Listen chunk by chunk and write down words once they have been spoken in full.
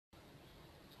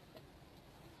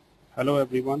Hello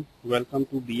everyone, welcome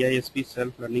to Bisp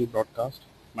Self-Learning Broadcast.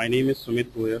 My name is Sumit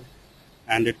Goyal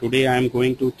and today I am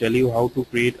going to tell you how to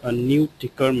create a new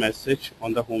ticker message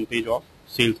on the homepage of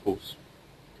Salesforce.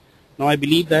 Now I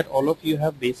believe that all of you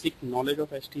have basic knowledge of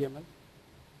HTML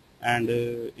and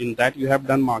in that you have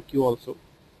done MarQ also.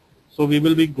 So we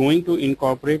will be going to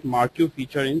incorporate MarQ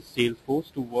feature in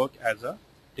Salesforce to work as a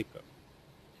ticker.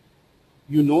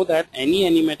 You know that any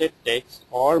animated text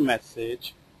or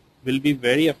message will be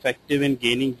very effective in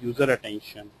gaining user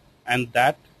attention, and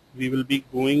that we will be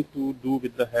going to do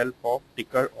with the help of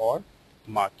ticker or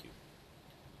MarQ.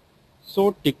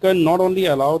 So ticker not only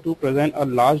allow to present a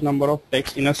large number of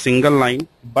text in a single line,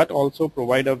 but also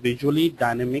provide a visually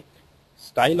dynamic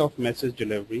style of message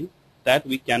delivery that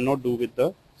we cannot do with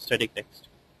the static text.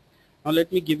 Now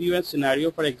let me give you a scenario.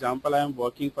 For example, I am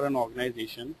working for an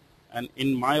organization, and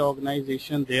in my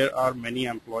organization there are many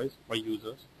employees or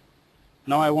users.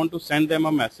 Now I want to send them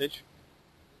a message.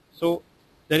 So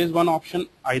there is one option: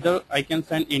 either I can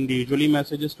send individually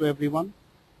messages to everyone,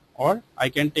 or I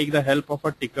can take the help of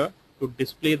a ticker to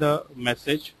display the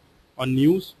message or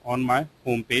news on my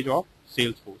homepage of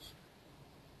Salesforce.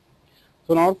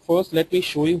 So now first let me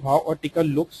show you how a ticker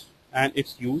looks and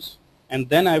its use, and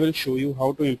then I will show you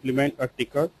how to implement a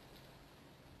ticker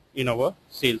in our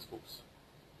Salesforce.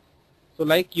 So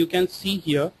like you can see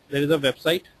here, there is a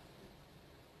website,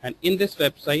 and in this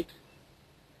website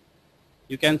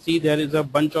you can see there is a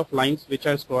bunch of lines which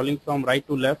are scrolling from right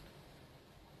to left,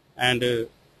 and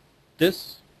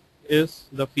this is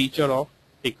the feature of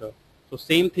ticker. So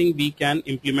same thing we can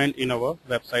implement in our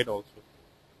website also,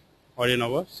 or in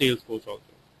our Salesforce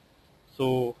also.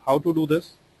 So how to do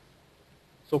this?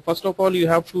 So first of all, you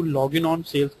have to log in on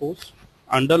Salesforce.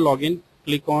 Under login,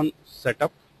 click on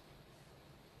setup,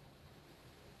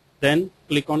 then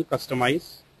click on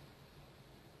customize,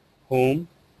 home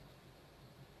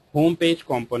page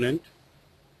component.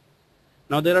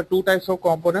 Now there are two types of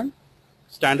component,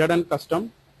 standard and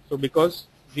custom. So because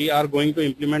we are going to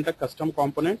implement a custom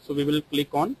component, so we will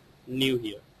click on new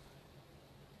here,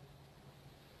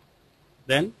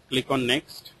 then click on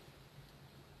next.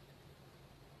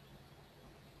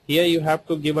 Here you have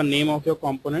to give a name of your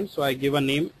component. So I give a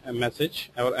name, a message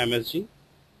or MSG.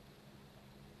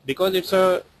 Because it's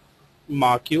a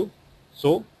MarQ,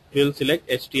 so we will select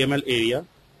HTML area.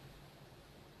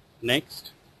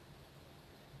 Next.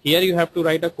 Here you have to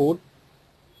write a code.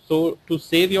 So to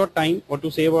save your time, or to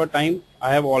save our time,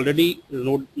 I have already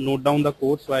note down the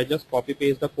code. So I just copy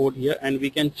paste the code here, and we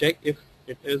can check if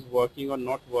it is working or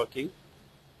not working.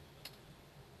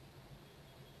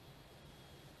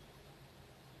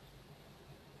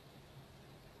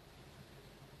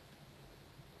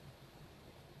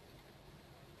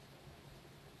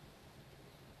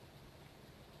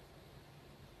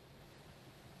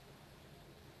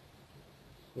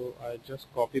 So I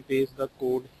just copy paste the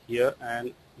code here,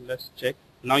 and let's check.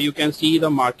 Now you can see the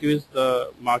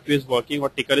MarQ is working, or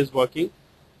ticker is working.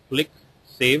 Click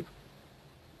save.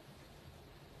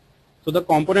 So the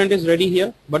component is ready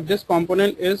here, but this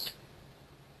component is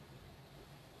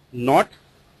not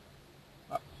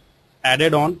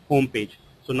added on home page.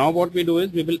 So now what we do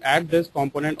is we will add this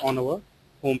component on our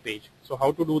home page. So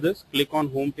how to do this? Click on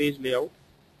home page layout.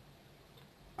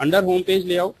 Under home page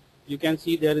layout, you can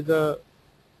see there is a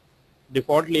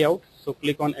default layout. So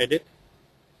click on edit.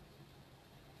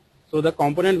 So the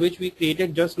component which we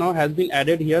created just now has been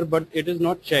added here, but it is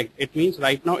not checked. It means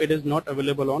right now it is not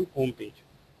available on home page.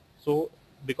 So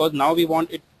because now we want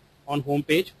it on home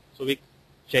page, so we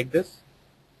check this.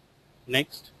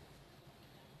 Next.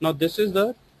 Now this is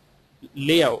the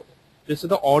layout. This is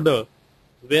the order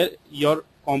where your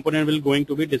component will going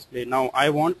to be displayed. Now I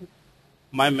want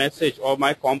my message or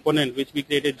my component which we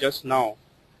created just now,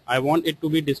 I want it to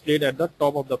be displayed at the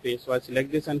top of the page. So I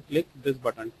select this and click this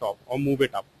button, top, or move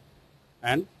it up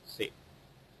and save.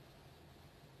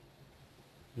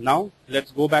 Now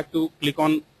let's go back to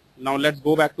let's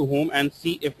go back to home and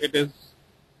see if it is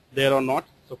there or not.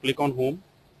 So click on home,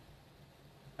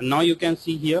 and now you can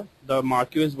see here the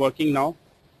MarQ is working now,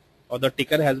 or the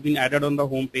ticker has been added on the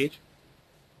home page.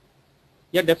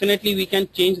 Yeah, definitely we can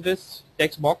change this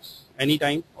text box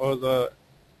anytime, or the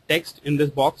text in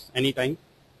this box anytime.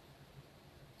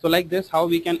 So like this, how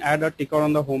we can add a ticker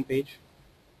on the home page.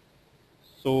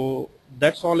 So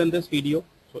that's all in this video.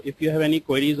 So if you have any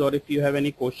queries or if you have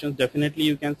any questions, definitely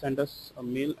you can send us a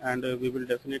mail, and we will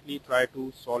definitely try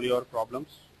to solve your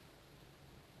problems.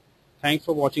 Thanks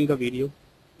for watching the video.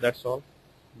 That's all.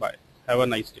 Bye. Have a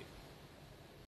nice day.